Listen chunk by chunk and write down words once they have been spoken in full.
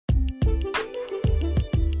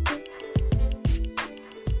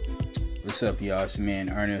What's up, y'all? It's your man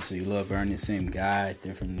Ernest. So you love Ernest, same guy,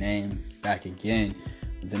 different name. Back again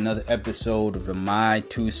with another episode of the My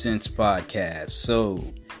 2 Cents podcast. So,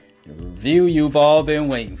 the review you've all been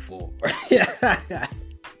waiting for.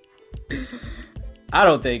 I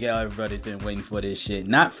don't think everybody's been waiting for this shit.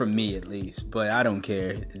 Not from me, at least. But I don't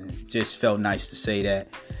care. It just felt nice to say that.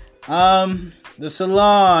 The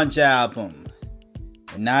Solange album.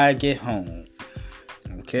 When I Get Home.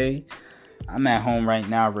 Okay? I'm at home right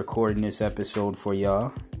now recording this episode for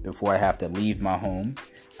y'all before I have to leave my home.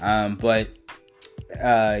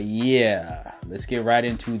 Yeah, let's get right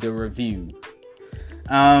into the review.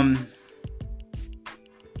 I'm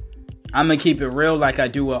gonna keep it real like I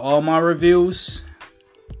do with all my reviews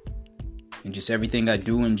and just everything I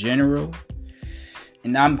do in general.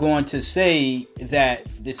 And I'm going to say that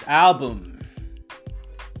this album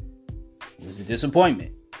was a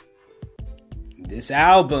disappointment. This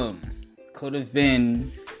album could have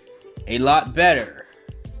been a lot better.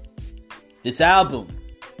 This album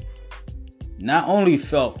not only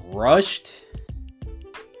felt rushed,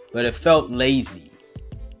 but it felt lazy.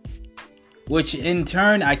 Which in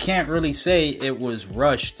turn, I can't really say it was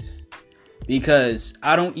rushed. Because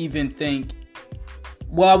I don't even think...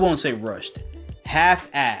 Well, I won't say rushed.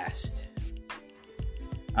 Half-assed.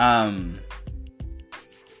 And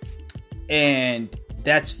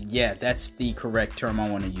that's the correct term I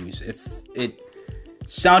want to use. If it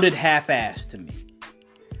sounded half-assed to me.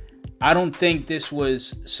 I don't think this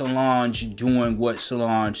was Solange doing what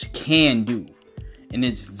Solange can do. And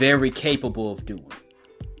it's very capable of doing.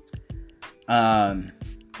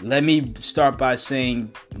 Let me start by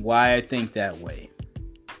saying why I think that way.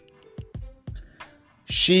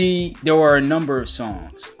 There were a number of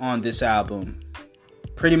songs on this album.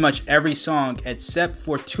 Pretty much every song except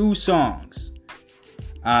for 2 songs.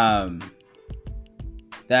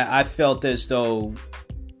 That I felt as though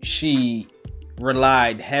she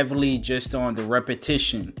relied heavily just on the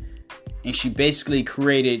repetition, and she basically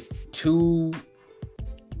created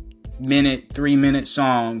 3-minute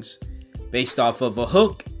songs based off of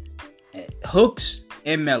hooks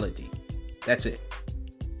and melody. That's it.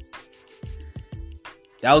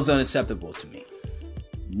 That was unacceptable to me,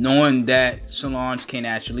 knowing that Solange can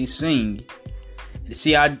actually sing.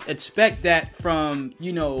 See, I expect that from,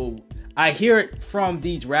 I hear it from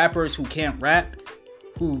these rappers who can't rap,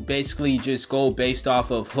 who basically just go based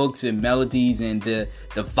off of hooks and melodies and the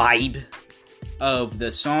vibe of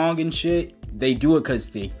the song and shit. They do it because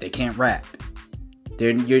they can't rap.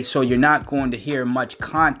 So you're not going to hear much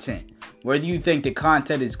content. Whether you think the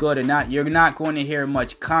content is good or not, you're not going to hear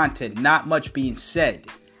much content, not much being said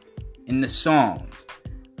in the songs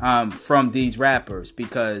from these rappers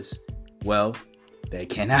because, well, they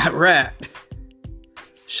cannot rap.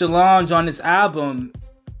 Solange on this album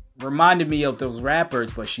reminded me of those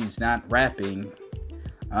rappers, but she's not rapping.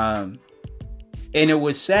 And it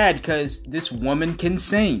was sad because this woman can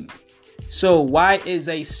sing. So why is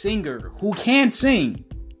a singer who can sing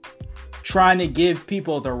trying to give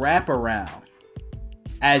people the rap around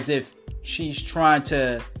as if she's trying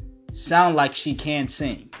to sound like she can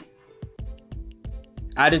sing?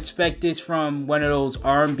 I'd expect this from one of those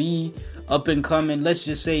R&B up and coming, let's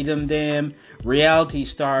just say them damn reality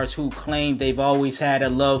stars who claim they've always had a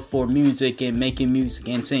love for music and making music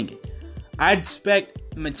and singing. I'd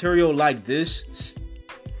expect material like this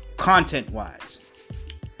content-wise.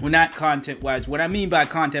 Well, not content-wise. What I mean by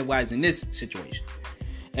content-wise in this situation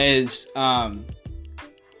is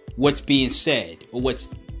what's being said or what's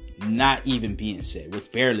not even being said, what's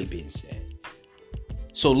barely being said.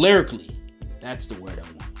 So lyrically, that's the word I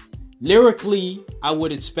want. Lyrically, I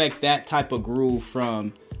would expect that type of groove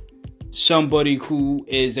from somebody who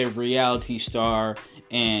is a reality star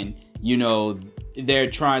and, they're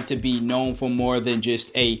trying to be known for more than just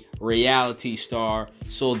a reality star.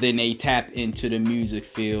 So then they tap into the music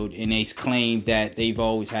field and they claim that they've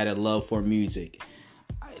always had a love for music.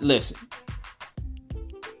 Listen,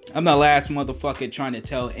 I'm the last motherfucker trying to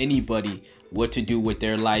tell anybody what to do with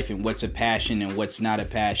their life and what's a passion and what's not a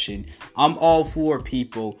passion. I'm all for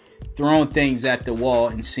people throwing things at the wall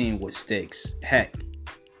and seeing what sticks. Heck,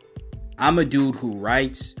 I'm a dude who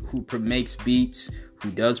writes, who makes beats,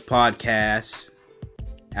 who does podcasts.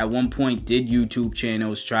 At one point did YouTube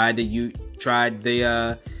channels, tried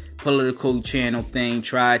the political channel thing,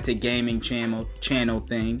 tried the gaming channel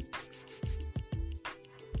thing.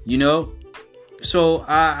 So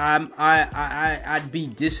I'd be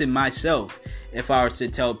dissing myself if I was to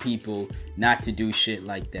tell people not to do shit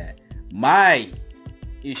like that. My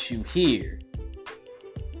issue here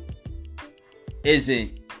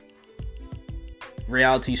isn't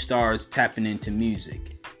reality stars tapping into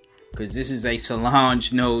music. because this is a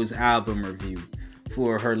Solange Knowles album review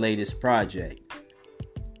for her latest project.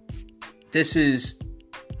 It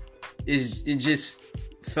just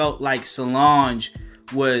felt like Solange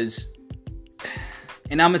was,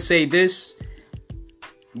 and I'm gonna say this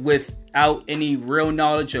without any real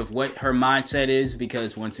knowledge of what her mindset is,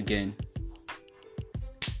 because once again,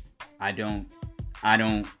 I don't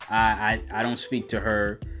speak to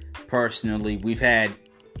her personally. We've had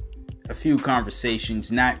a few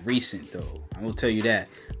conversations, not recent though. I will tell you that.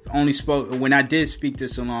 When I did speak to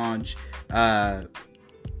Solange,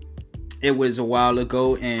 it was a while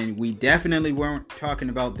ago, and we definitely weren't talking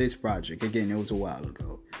about this project. Again, it was a while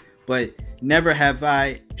ago, but never have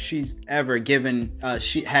she ever given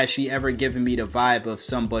me the vibe of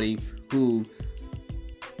somebody who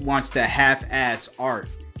wants to half-ass art.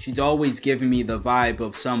 She's always given me the vibe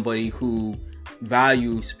of somebody who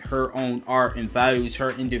values her own art and values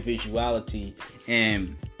her individuality.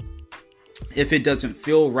 And if it doesn't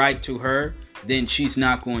feel right to her, then she's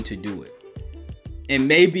not going to do it. And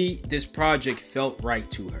maybe this project felt right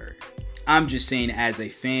to her. I'm just saying, as a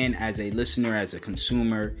fan, as a listener, as a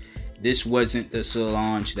consumer, this wasn't the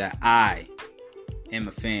Solange that I am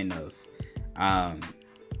a fan of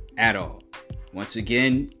at all. Once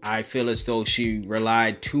again, I feel as though she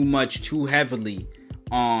relied too heavily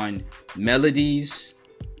on melodies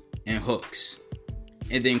and hooks,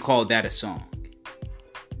 and then called that a song.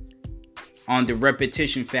 On the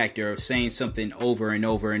repetition factor of saying something over and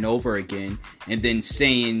over and over again, and then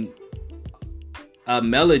saying a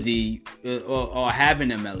melody or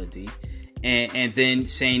having a melody, and then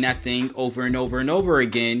saying that thing over and over and over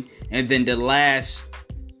again, and then the last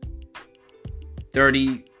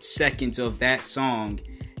 30 seconds of that song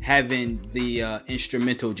having the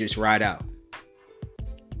instrumental just ride out.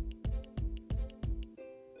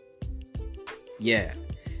 Yeah,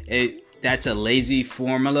 that's a lazy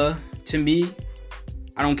formula to me.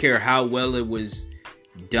 I don't care how well it was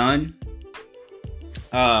done.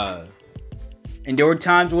 And there were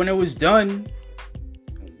times when it was done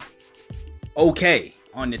okay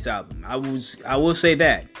on this album. I will say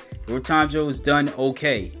that. There were times it was done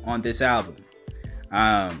okay on this album.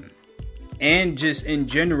 And just in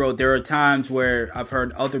general, there are times where I've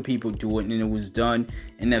heard other people do it and it was done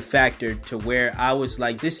in a factor to where I was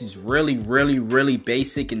like, this is really, really, really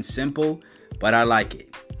basic and simple, but I like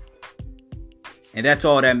it. And that's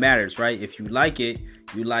all that matters, right? If you like it,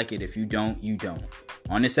 you like it. If you don't, you don't.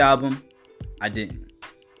 On this album, I didn't.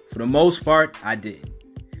 For the most part, I didn't.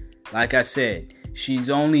 Like I said,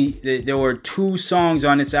 there were 2 songs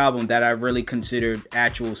on this album that I really considered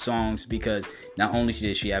actual songs, because not only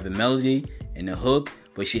did she have a melody and a hook,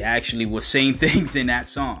 but she actually was saying things in that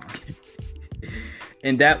song.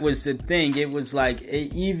 And that was the thing. It was like,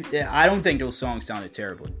 I don't think those songs sounded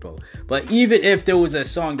terrible, bro. But even if there was a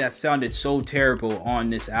song that sounded so terrible on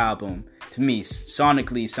this album, to me,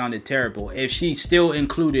 sonically sounded terrible, if she still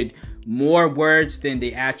included more words than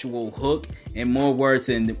the actual hook and more words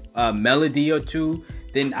than a melody or 2,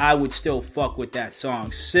 then I would still fuck with that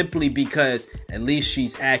song, simply because at least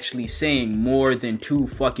she's actually saying more than 2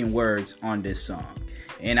 fucking words on this song.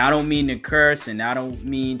 And I don't mean to curse, and I don't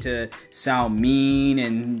mean to sound mean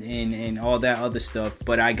and all that other stuff,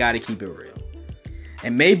 but I gotta keep it real.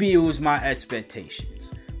 And maybe it was my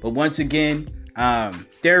expectations, but once again,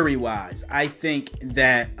 theory-wise, I think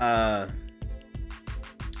that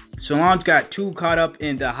Solange got too caught up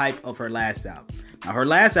in the hype of her last album. Now, her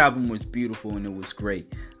last album was beautiful and it was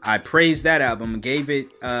great. I praised that album and gave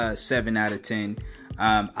it 7 out of 10.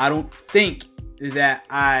 I don't think that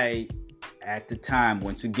I, at the time,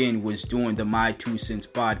 once again, was doing the My 2 Cents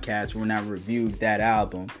podcast when I reviewed that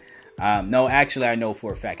album. No, actually, I know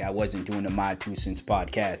for a fact I wasn't doing the My 2 Cents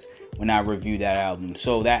podcast when I reviewed that album.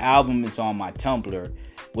 So that album is on my Tumblr,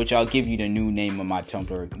 which I'll give you the new name of my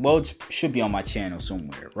Tumblr. Well, it should be on my channel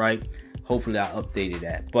somewhere, right? Hopefully I updated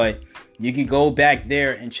that. But you can go back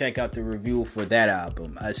there and check out the review for that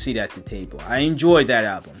album. I see that at the table. I enjoyed that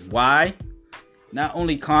album. Why? Not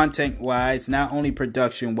only content-wise, not only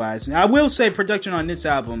production-wise. I will say production on this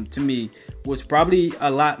album, to me, was probably a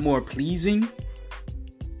lot more pleasing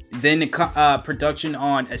than the production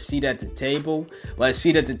on A Seat at the Table. But A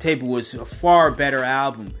Seat at the Table was a far better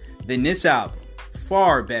album than this album.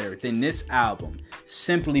 Far better than this album.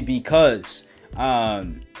 Simply because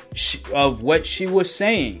of what she was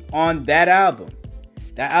saying on that album.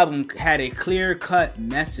 That album had a clear-cut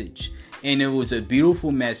message. And it was a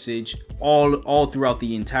beautiful message all throughout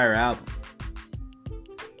the entire album.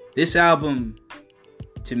 This album,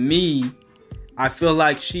 to me, I feel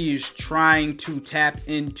like she is trying to tap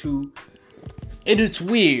into... It is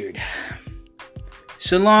weird.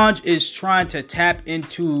 Solange is trying to tap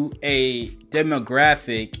into a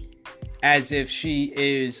demographic as if she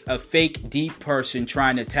is a fake deep person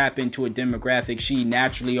trying to tap into a demographic she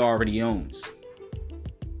naturally already owns.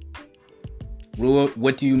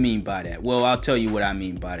 What do you mean by that? Well, I'll tell you what I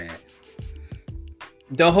mean by that.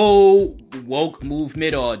 The whole woke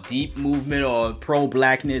movement or deep movement or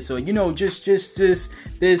pro-blackness or, just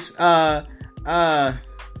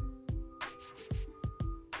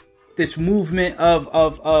this movement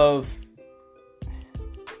of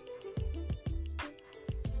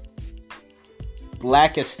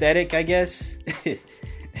black aesthetic, I guess.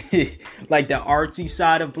 Like the artsy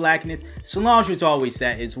side of blackness. Solange was always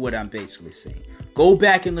that, is what I'm basically saying. Go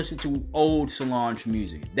back and listen to old Solange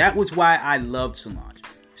music. That was why I loved Solange.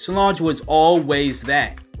 Solange was always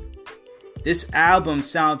that. This album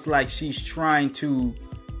sounds like she's trying to...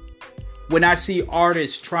 When I see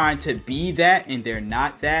artists trying to be that and they're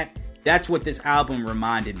not that, that's what this album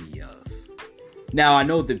reminded me of. Now, I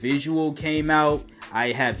know the visual came out.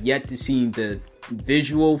 I have yet to see the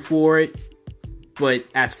visual for it. But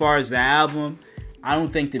as far as the album, I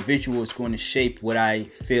don't think the visual is going to shape what I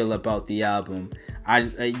feel about the album.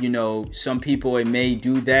 Some people, it may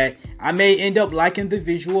do that. I may end up liking the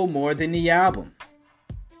visual more than the album.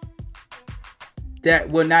 That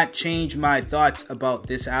will not change my thoughts about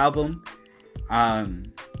this album.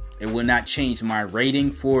 It will not change my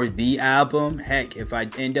rating for the album. Heck, if I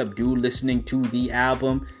end up listening to the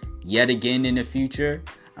album yet again in the future,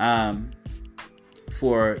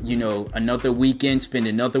 for, another weekend, spend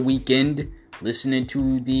another weekend listening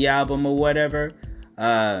to the album or whatever,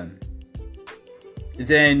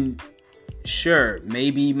 then sure,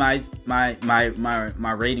 maybe my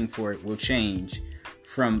rating for it will change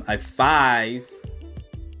from a 5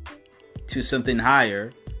 to something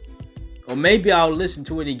higher. Or maybe I'll listen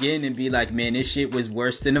to it again and be like, man, this shit was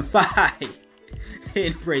worse than a 5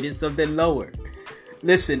 and rate it something lower.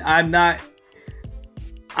 Listen, I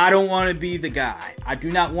don't want to be the guy. I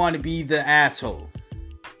do not want to be the asshole.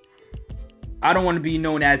 I don't want to be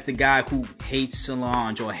known as the guy who hates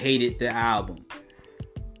Solange or hated the album.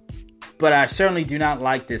 But I certainly do not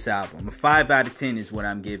like this album. A 5 out of 10 is what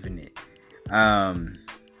I'm giving it. And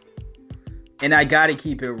I gotta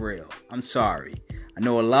keep it real. I'm sorry. I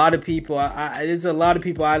know a lot of people. There's a lot of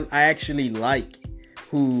people I actually like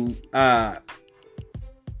who,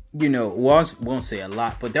 won't say a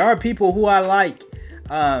lot, but there are people who I like,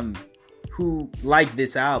 who like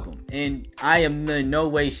this album, and I am in no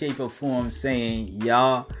way, shape, or form saying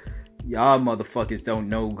y'all motherfuckers don't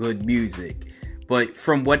know good music. But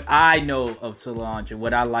from what I know of Solange and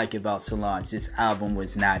what I like about Solange, this album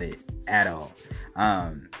was not it at all.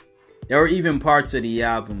 There were even parts of the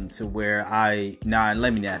album to where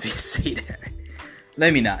let me not say that.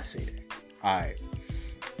 Let me not say that. Alright.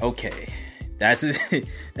 Okay. That's it.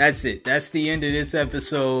 That's it. That's the end of this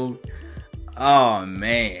episode. Oh,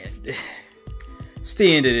 man. It's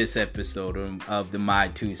the end of this episode of the My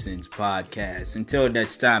Two Cents podcast. Until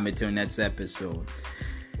next episode.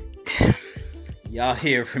 Y'all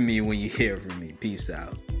hear from me when you hear from me. Peace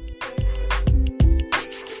out.